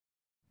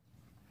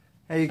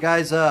Hey you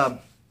guys, we're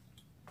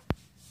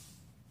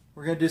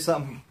gonna do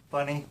something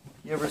funny.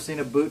 You ever seen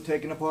a boot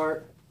taken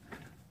apart?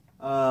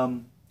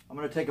 I'm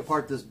gonna take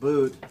apart this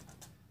boot.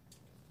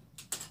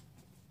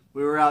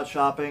 We were out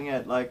shopping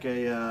at like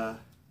a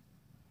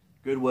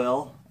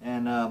Goodwill,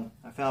 and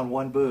I found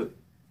one boot.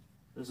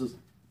 This is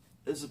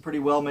a pretty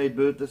well-made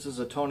boot. This is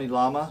a Tony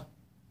Lama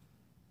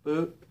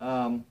boot.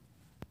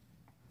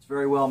 It's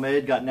very well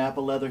made. Got Nappa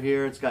leather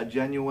here. It's got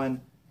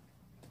genuine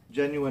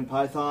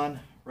Python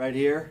right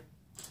here.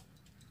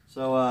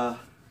 So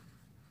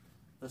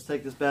let's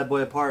take this bad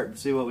boy apart and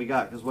see what we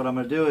got, because what I'm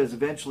going to do is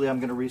eventually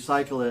I'm going to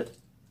recycle it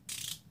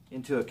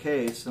into a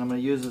case, and I'm going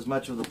to use as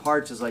much of the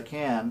parts as I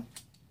can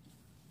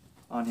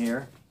on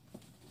here.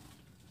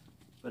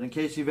 But in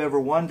case you've ever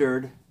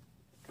wondered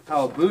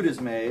how a boot is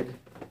made,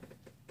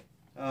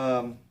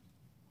 you're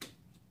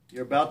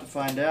about to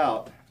find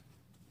out.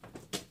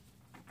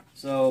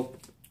 So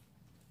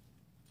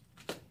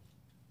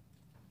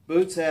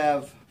boots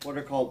have what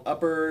are called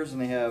uppers,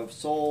 and they have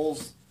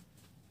soles.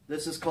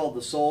 This is called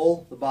the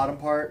sole, the bottom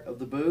part of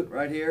the boot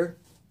right here.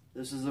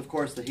 This is, of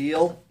course, the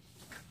heel.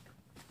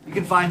 You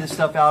can find this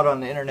stuff out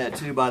on the internet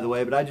too, by the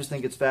way, but I just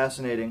think it's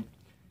fascinating.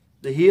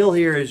 The heel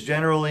here is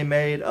generally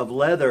made of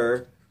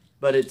leather,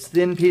 but it's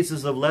thin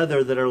pieces of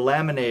leather that are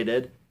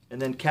laminated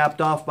and then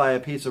capped off by a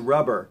piece of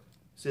rubber.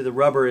 See, the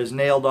rubber is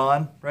nailed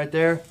on right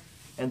there,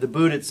 and the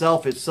boot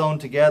itself is sewn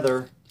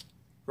together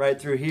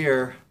right through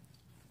here.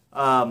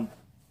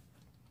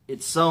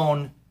 It's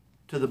sewn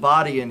to the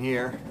body in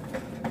here,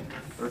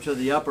 or to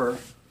the upper,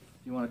 if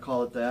you want to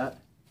call it that.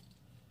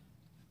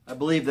 I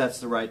believe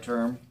that's the right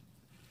term.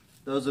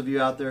 Those of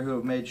you out there who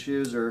have made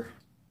shoes or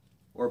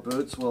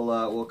boots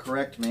will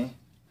correct me,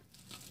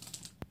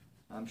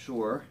 I'm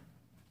sure.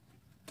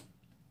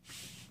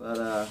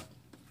 But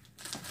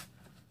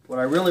what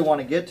I really want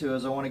to get to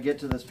is I want to get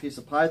to this piece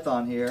of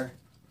Python here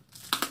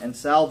and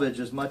salvage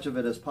as much of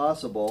it as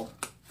possible.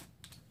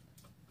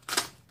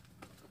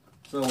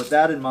 So with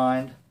that in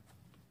mind,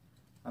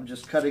 I'm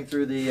just cutting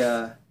through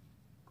the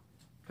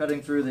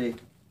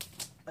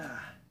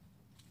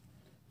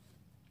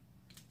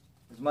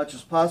as much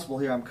as possible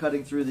here. I'm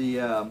cutting through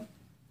the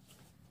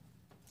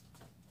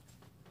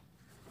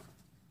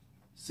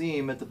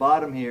seam at the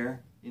bottom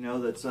here, you know,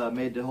 that's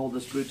made to hold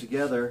this boot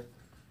together.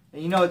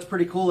 And you know, it's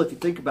pretty cool if you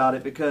think about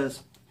it,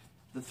 because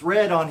the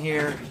thread on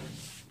here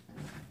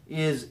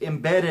is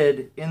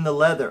embedded in the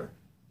leather,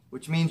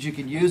 which means you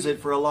can use it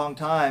for a long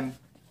time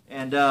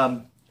and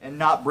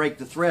not break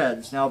the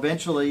threads. Now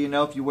eventually, you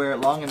know, if you wear it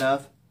long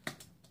enough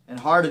and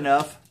hard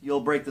enough,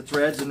 you'll break the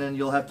threads, and then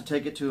you'll have to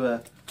take it to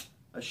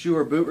a shoe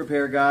or boot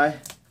repair guy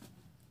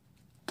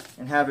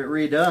and have it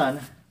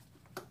redone.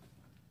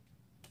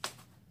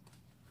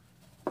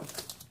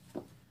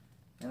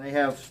 And they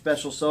have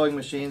special sewing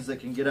machines that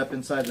can get up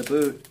inside the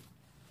boot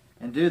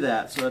and do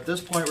that. So at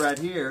this point right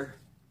here,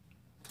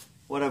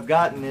 what I've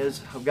gotten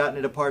is, I've gotten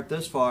it apart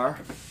this far,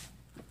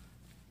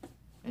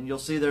 and you'll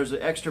see there's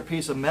an extra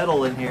piece of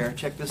metal in here.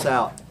 Check this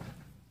out.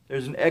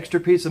 There's an extra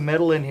piece of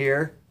metal in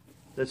here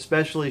that's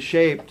specially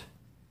shaped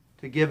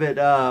to give it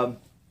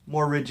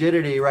more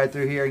rigidity right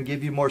through here and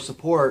give you more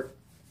support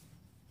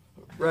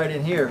right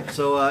in here.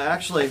 So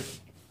actually,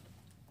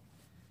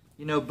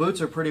 you know, boots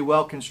are pretty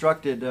well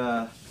constructed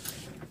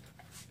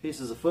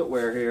pieces of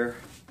footwear here.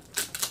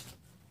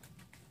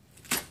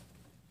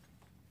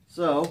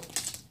 So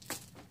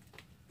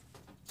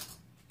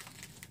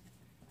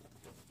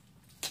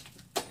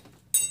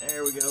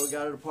there we go, we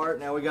got it apart.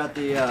 Now we got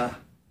the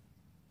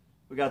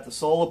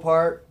sole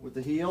apart with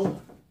the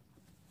heel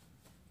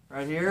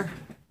right here.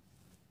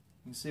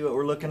 You can see what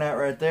we're looking at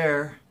right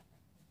there.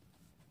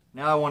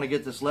 Now I want to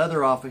get this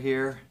leather off of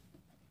here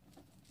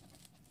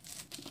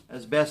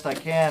as best I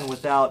can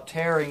without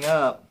tearing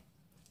up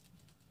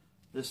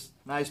this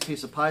nice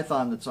piece of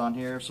Python that's on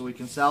here, so we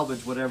can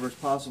salvage whatever's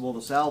possible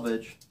to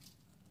salvage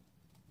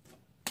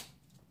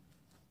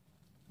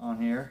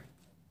on here,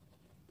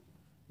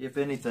 if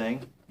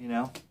anything, you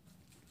know.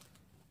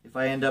 If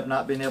I end up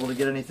not being able to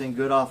get anything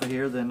good off of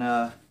here, then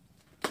of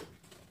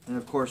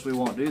course we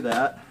won't do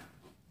that.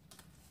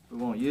 We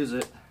won't use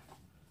it.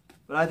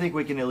 But I think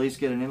we can at least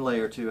get an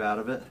inlay or two out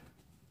of it.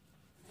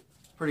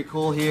 It's pretty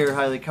cool here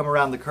how they come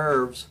around the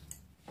curves.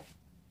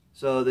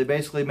 So they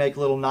basically make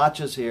little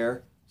notches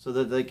here so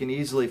that they can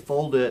easily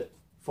fold the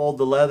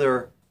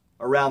leather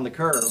around the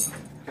curve.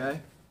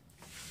 Okay?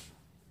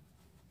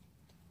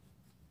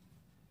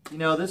 You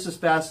know, this is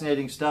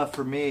fascinating stuff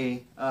for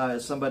me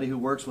as somebody who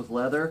works with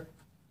leather.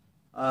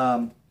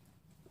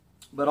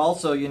 But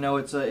also, you know,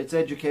 it's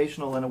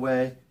educational in a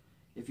way.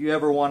 If you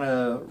ever want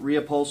to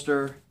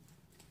reupholster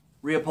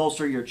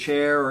your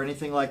chair or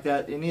anything like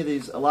that,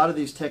 a lot of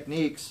these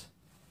techniques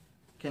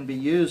can be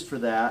used for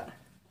that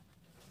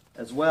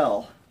as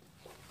well.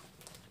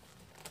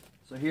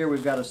 So here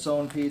we've got a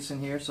sewn piece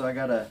in here, so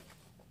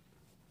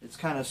it's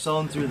kind of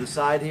sewn through the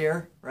side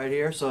here, right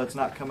here, so it's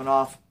not coming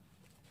off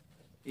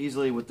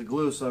easily with the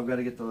glue, so I've got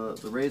to get the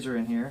razor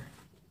in here.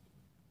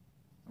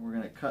 And we're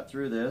going to cut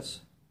through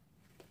this.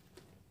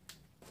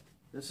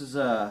 This is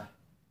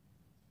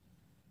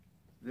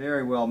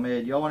Very well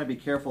made. Y'all want to be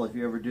careful if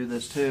you ever do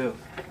this too.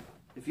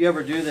 If you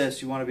ever do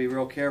this, you want to be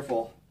real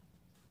careful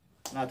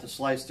not to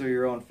slice through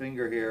your own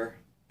finger here.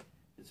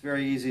 It's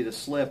very easy to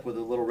slip with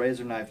a little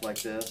razor knife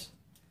like this.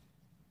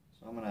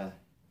 So I'm going to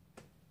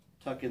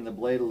tuck in the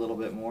blade a little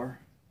bit more.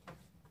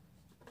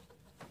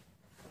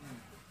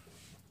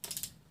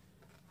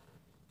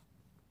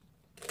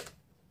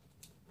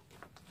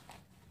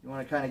 You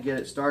want to kind of get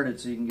it started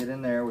so you can get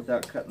in there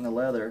without cutting the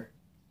leather.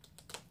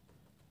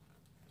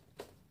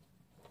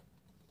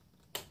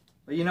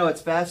 But you know,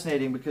 it's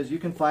fascinating because you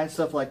can find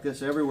stuff like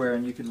this everywhere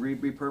and you can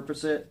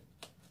repurpose it.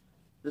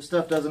 This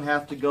stuff doesn't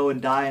have to go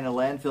and die in a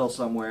landfill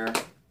somewhere.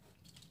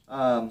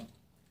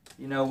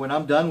 You know, when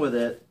I'm done with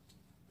it,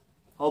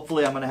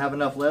 hopefully I'm going to have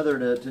enough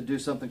leather to do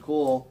something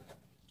cool,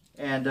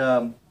 and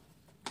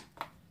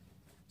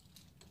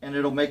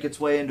it'll make its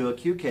way into a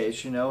cue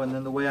case, you know. And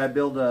then the way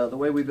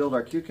we build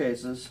our cue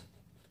cases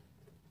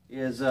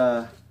is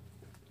the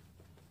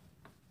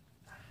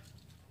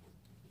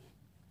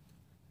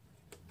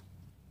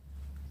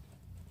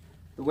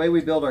way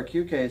we build our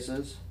cue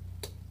cases.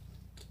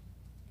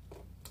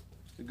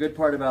 The good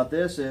part about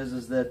this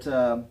is that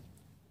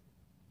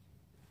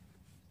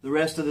the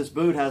rest of this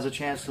boot has a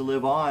chance to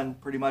live on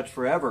pretty much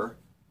forever,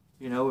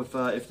 you know, if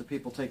the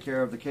people take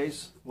care of the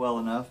case well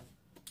enough.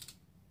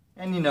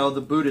 And you know,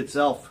 the boot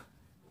itself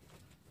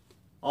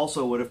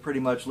also would have pretty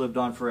much lived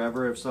on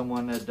forever if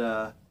someone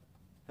had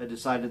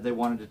decided they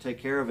wanted to take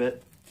care of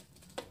it.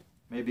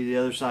 Maybe the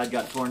other side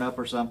got torn up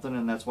or something,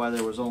 and that's why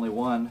there was only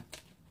one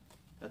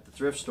at the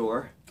thrift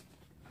store.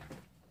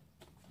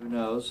 Who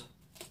knows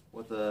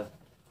what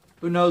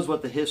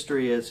the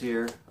history is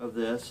here of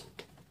this?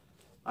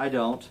 I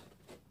don't.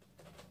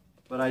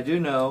 But I do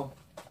know.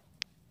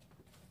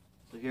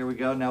 So here we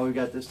go. Now we've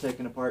got this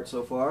taken apart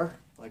so far,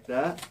 like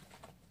that.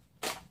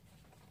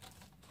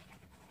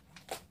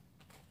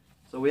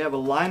 So we have a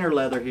liner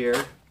leather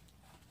here,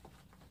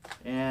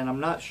 and I'm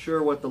not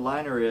sure what the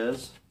liner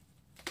is.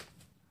 I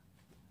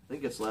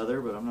think it's leather,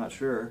 but I'm not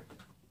sure.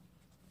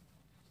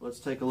 So let's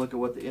take a look at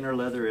what the inner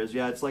leather is.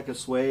 Yeah, it's like a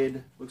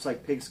suede. Looks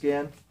like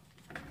pigskin.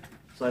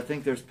 So I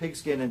think there's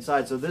pigskin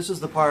inside. So this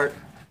is the part.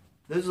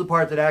 This is the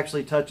part that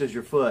actually touches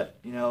your foot.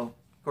 You know,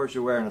 of course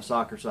you're wearing a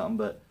sock or something,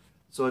 but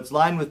so it's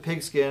lined with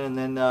pigskin, and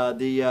then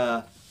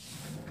the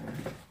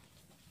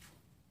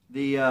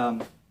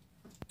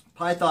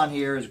python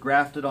here is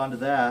grafted onto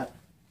that.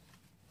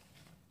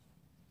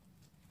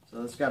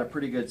 So it's got a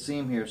pretty good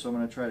seam here. So I'm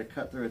going to try to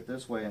cut through it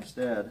this way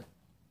instead.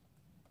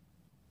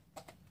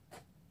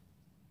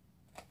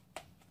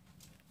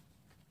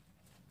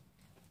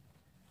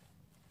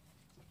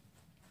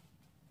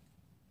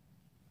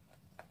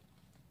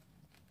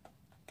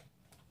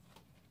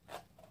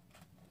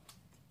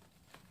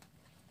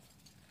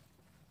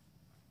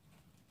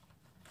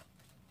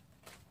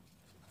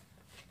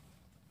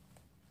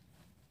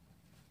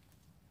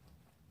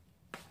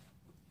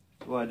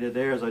 What I did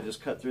there is I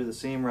just cut through the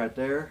seam right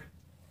there.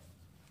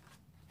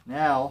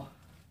 Now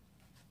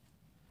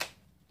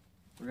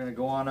we're going to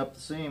go on up the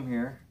seam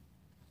here.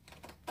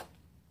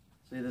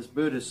 See, this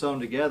boot is sewn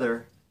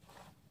together.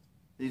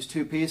 These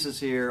two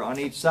pieces here on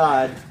each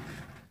side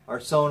are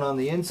sewn on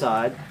the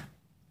inside.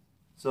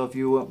 So if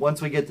you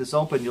once we get this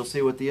open, you'll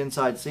see what the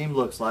inside seam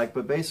looks like.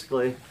 But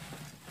basically,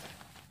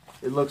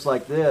 it looks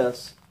like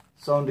this,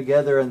 sewn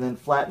together and then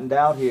flattened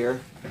out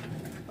here.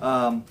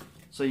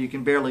 So you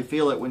can barely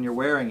feel it when you're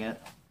wearing it.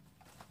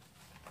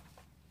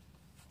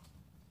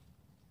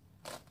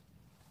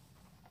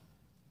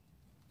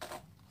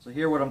 So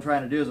here what I'm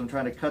trying to do is I'm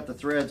trying to cut the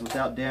threads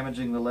without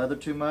damaging the leather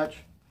too much,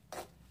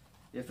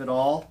 if at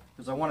all,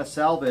 because I want to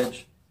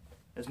salvage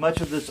as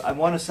much of this. I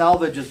want to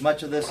salvage as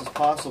much of this as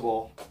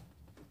possible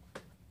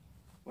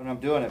when I'm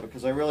doing it,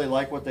 because I really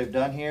like what they've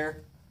done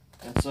here.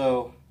 And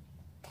so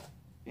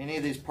any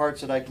of these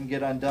parts that I can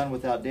get undone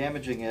without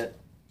damaging it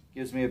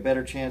gives me a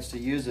better chance to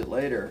use it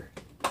later.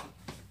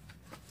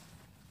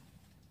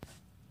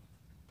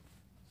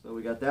 So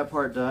we got that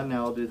part done.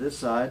 Now I'll do this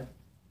side.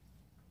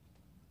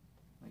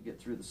 I get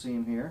through the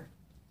seam here.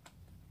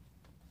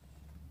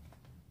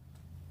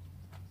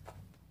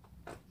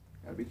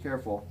 Gotta be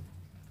careful.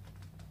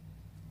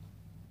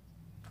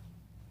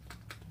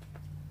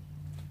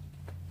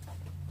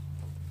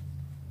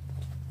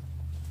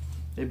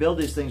 They build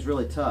these things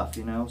really tough,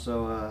 you know,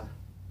 so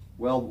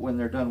well, when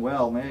they're done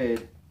well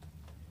made.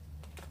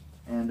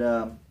 And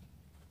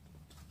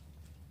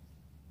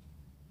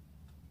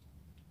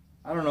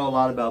I don't know a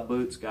lot about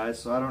boots, guys,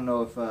 so I don't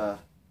know if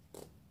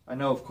I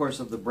know, of course,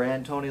 of the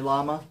brand Tony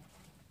Lama,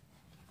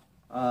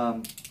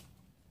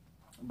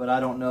 but I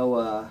don't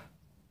know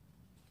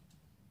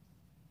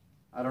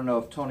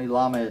if Tony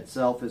Lama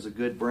itself is a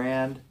good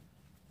brand.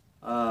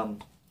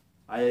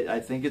 I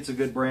think it's a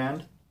good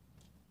brand,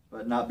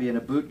 but not being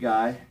a boot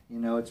guy, you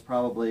know, it's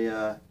probably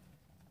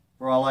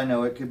for all I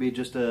know, it could be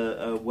just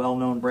a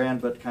well-known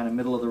brand, but kind of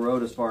middle of the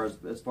road as far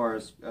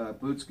as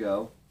boots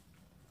go.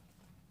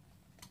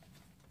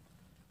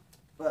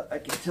 But I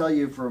can tell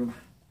you from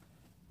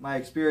my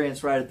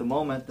experience right at the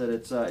moment that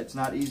it's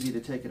not easy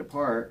to take it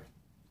apart.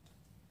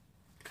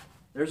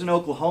 there's an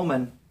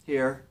Oklahoman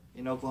here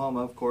in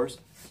Oklahoma, of course.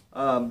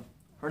 Her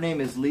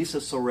name is Lisa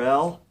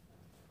Sorrell.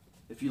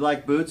 If you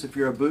like boots, if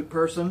you're a boot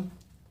person,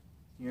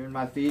 you're in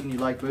my feed and you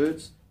like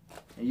boots,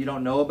 and you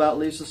don't know about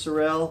Lisa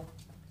Sorrell,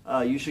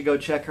 you should go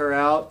check her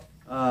out.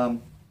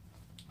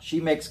 She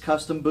makes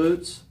custom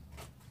boots.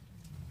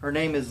 Her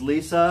name is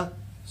Lisa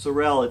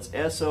Sorrell. It's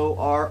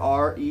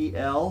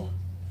S-O-R-R-E-L.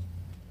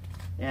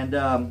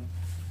 And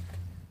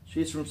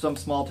she's from some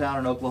small town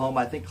in Oklahoma.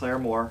 I think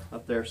Claremore,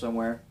 up there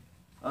somewhere.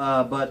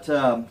 But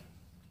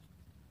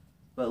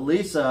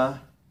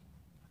Lisa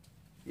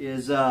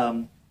is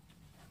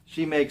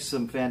she makes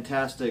some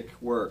fantastic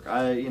work.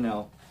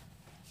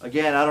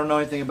 Again, I don't know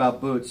anything about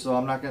boots, so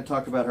I'm not going to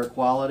talk about her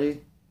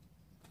quality.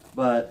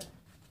 But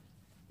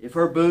if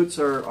her boots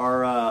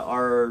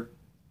are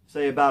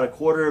say about a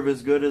quarter of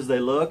as good as they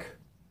look,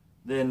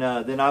 then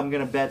I'm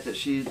going to bet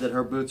that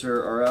her boots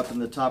are up in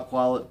the top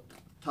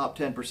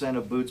 10%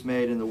 of boots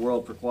made in the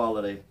world for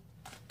quality.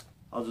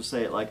 I'll just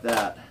say it like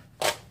that.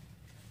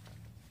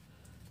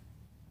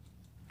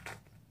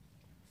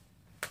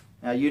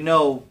 Now, you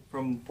know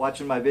from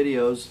watching my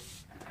videos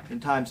in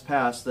times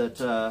past that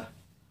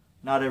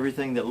not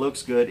everything that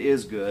looks good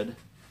is good.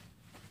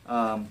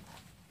 So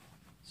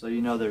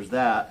you know there's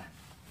that.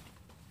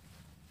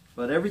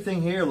 But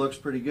everything here looks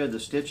pretty good. The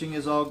stitching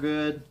is all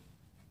good.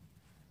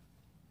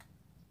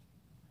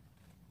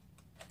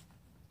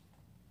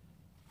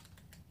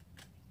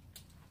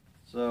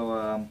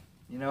 So,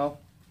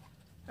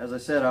 as I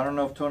said, I don't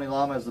know if Tony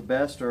Lama is the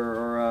best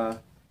or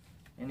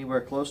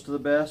anywhere close to the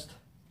best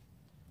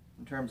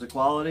in terms of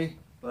quality,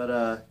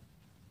 but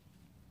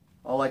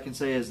all I can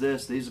say is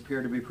this: these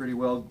appear to be pretty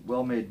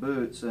well-made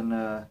boots, and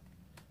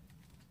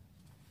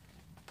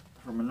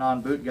from a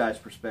non-boot guy's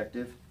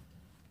perspective.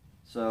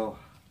 So,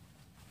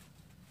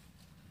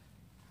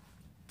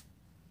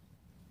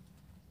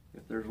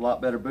 if there's a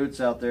lot better boots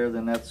out there,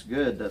 then that's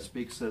good. That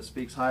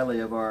speaks highly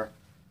of our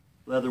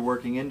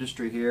leatherworking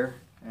industry here,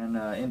 and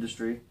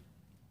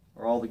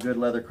or all the good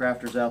leather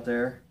crafters out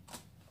there.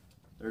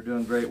 They're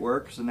doing great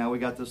work. So now we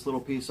got this little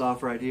piece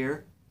off right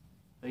here.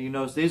 You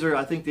notice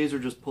I think these are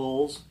just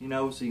pulls, so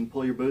you can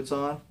pull your boots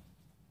on.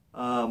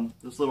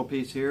 This little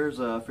piece here is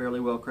fairly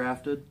well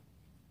crafted.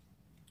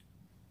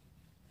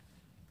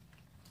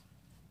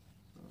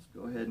 So let's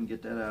go ahead and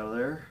get that out of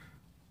there.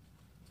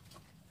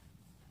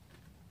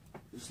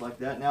 Just like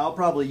that. Now I'll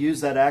probably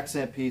use that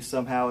accent piece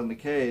somehow in the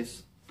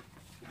case.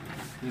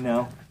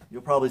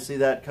 You'll probably see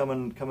that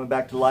coming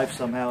back to life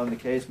somehow in the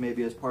case,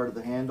 maybe as part of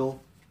the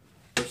handle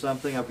or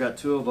something. I've got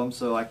two of them,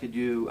 so I could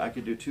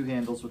do two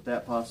handles with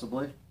that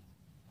possibly.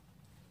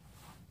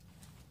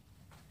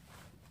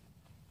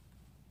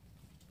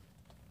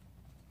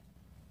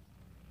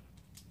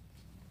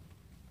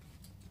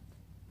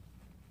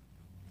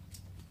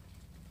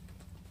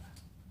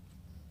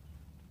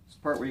 It's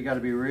the part where you got to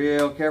be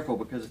real careful,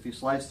 because if you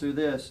slice through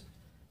this,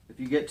 if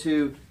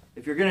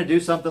you're going to do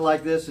something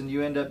like this and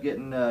you end up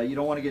getting, you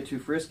don't want to get too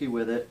frisky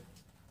with it,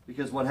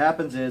 because what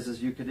happens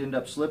is you could end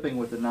up slipping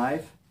with the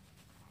knife,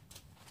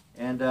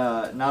 and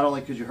not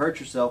only could you hurt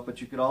yourself, but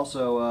you could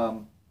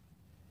also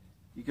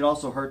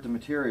hurt the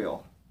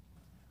material.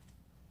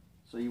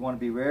 So you want to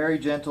be very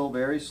gentle,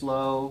 very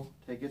slow.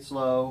 Take it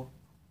slow.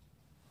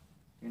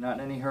 You're not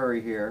in any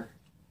hurry here.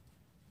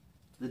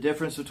 The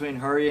difference between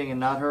hurrying and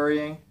not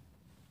hurrying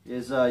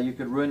is you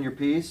could ruin your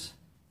piece,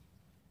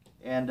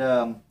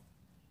 and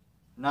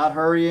not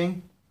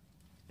hurrying,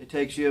 it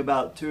takes you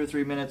about 2 or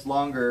 3 minutes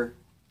longer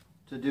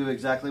to do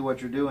exactly what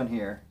you're doing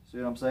here. See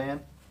what I'm saying?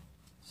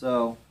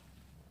 So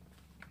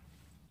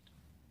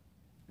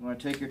you want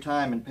to take your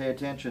time and pay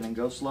attention and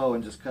go slow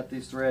and just cut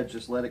these threads.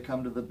 Just let it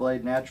come to the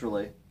blade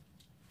naturally.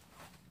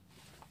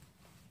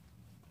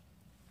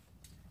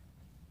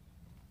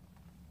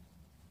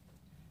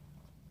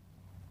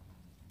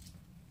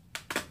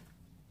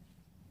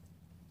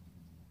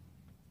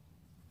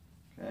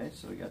 Okay,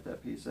 so we got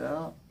that piece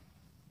out.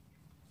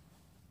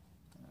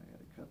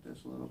 Cut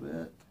this a little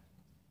bit.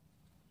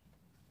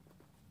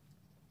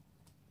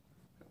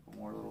 Couple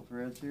more little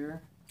threads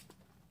here.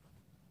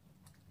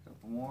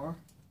 Couple more.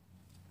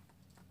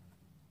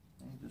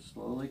 And just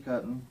slowly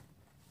cutting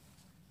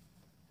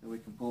until we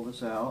can pull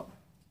this out.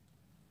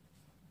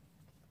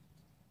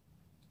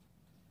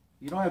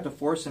 You don't have to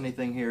force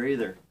anything here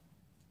either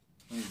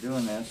when you're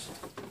doing this.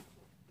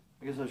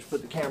 I guess I should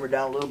put the camera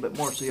down a little bit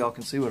more so y'all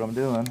can see what I'm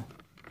doing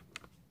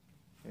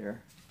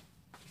here.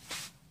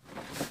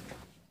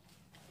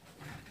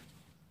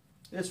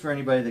 It's for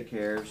anybody that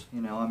cares,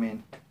 I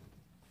mean,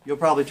 you'll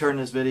probably turn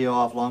this video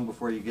off long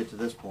before you get to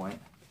this point.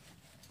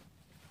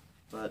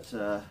 But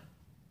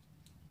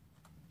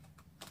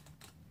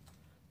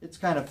it's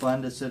kind of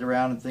fun to sit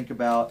around and think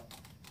about,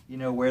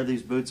 where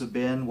these boots have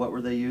been, what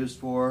were they used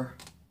for.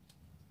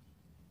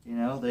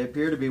 They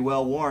appear to be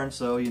well worn,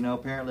 so,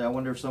 apparently I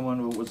wonder if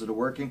someone, was it a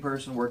working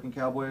person, working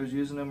cowboy who was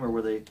using them, or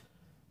were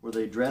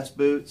they dress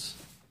boots?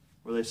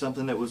 Were they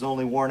something that was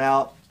only worn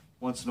out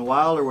once in a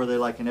while, or were they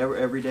like an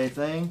everyday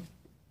thing?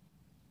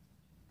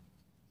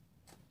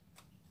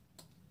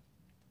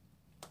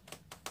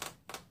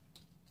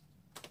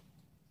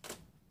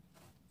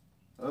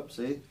 Oops,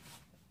 see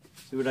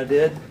what I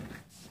did?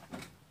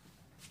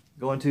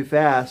 Going too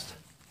fast.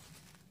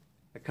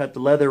 I cut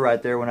the leather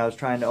right there when I was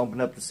trying to open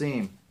up the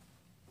seam.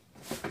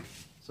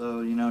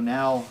 So, you know,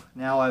 now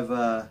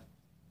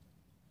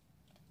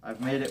I've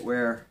made it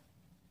where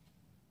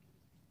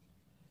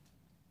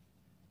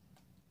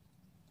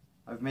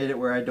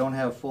I don't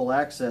have full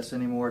access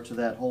anymore to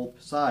that whole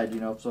side,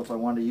 you know, so if I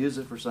want to use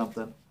it for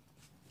something.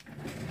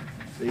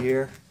 See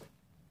here?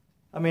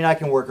 I mean, I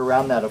can work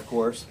around that, of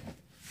course,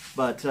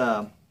 but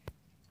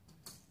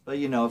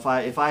you know, if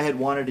I had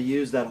wanted to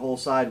use that whole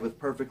side with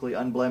perfectly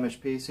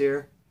unblemished piece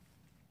here,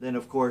 then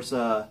of course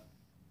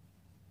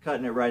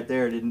cutting it right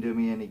there didn't do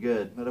me any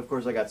good. But of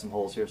course I got some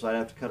holes here, so I'd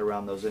have to cut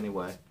around those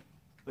anyway.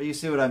 But you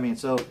see what I mean.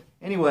 So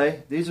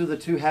anyway, these are the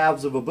two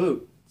halves of a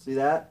boot. See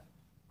that?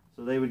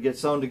 So they would get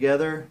sewn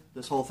together.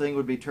 This whole thing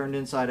would be turned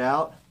inside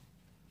out.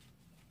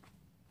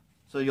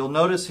 So you'll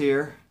notice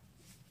here,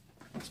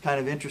 it's kind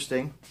of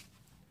interesting.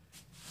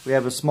 We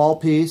have a small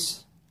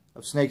piece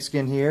of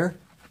snakeskin here,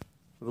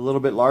 with a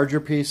little bit larger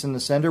piece in the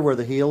center where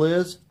the heel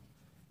is,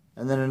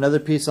 and then another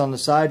piece on the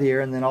side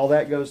here, and then all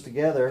that goes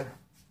together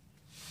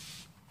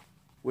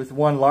with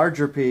one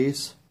larger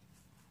piece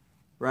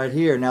right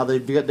here. Now they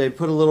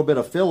put a little bit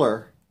of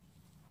filler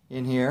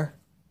in here.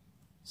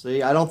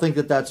 See, I don't think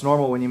that that's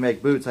normal when you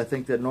make boots. I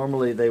think that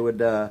normally they would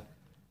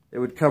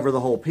cover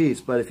the whole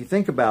piece. But if you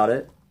think about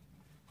it,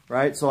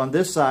 right? So on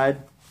this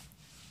side,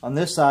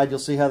 you'll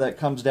see how that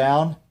comes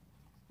down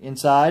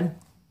inside.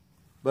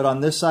 But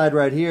on this side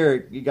right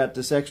here, you got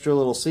this extra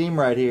little seam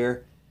right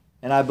here,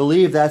 and I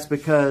believe that's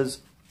because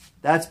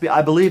when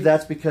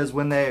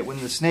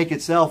the snake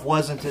itself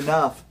wasn't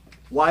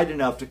wide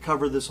enough to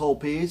cover this whole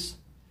piece,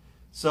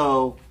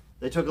 so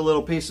they took a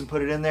little piece and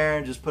put it in there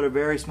and just put a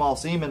very small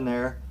seam in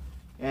there,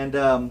 and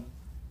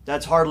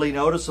that's hardly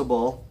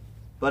noticeable.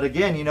 But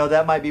again, you know,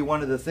 that might be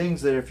one of the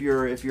things that if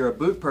you're a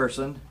boot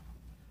person,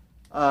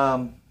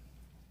 that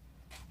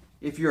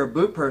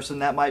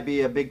might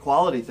be a big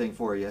quality thing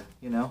for you.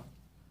 You know.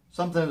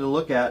 Something to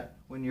look at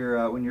when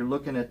you're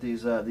looking at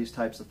these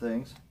types of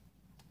things.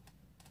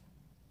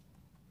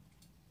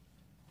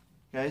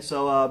 Okay,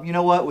 so you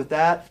know what? With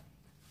that,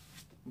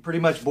 I'm pretty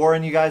much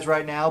boring you guys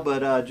right now,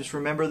 but just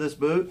remember this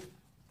boot,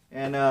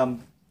 and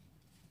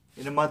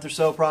in a month or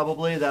so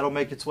probably that'll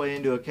make its way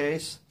into a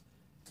case,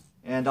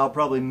 and I'll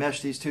probably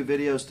mesh these two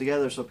videos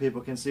together so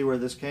people can see where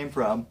this came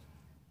from.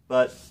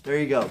 But there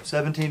you go,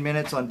 17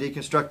 minutes on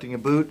deconstructing a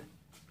boot,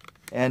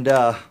 and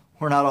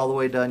we're not all the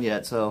way done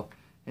yet. So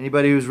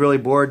anybody who's really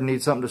bored and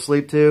needs something to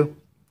sleep to,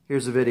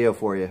 here's a video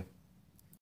for you.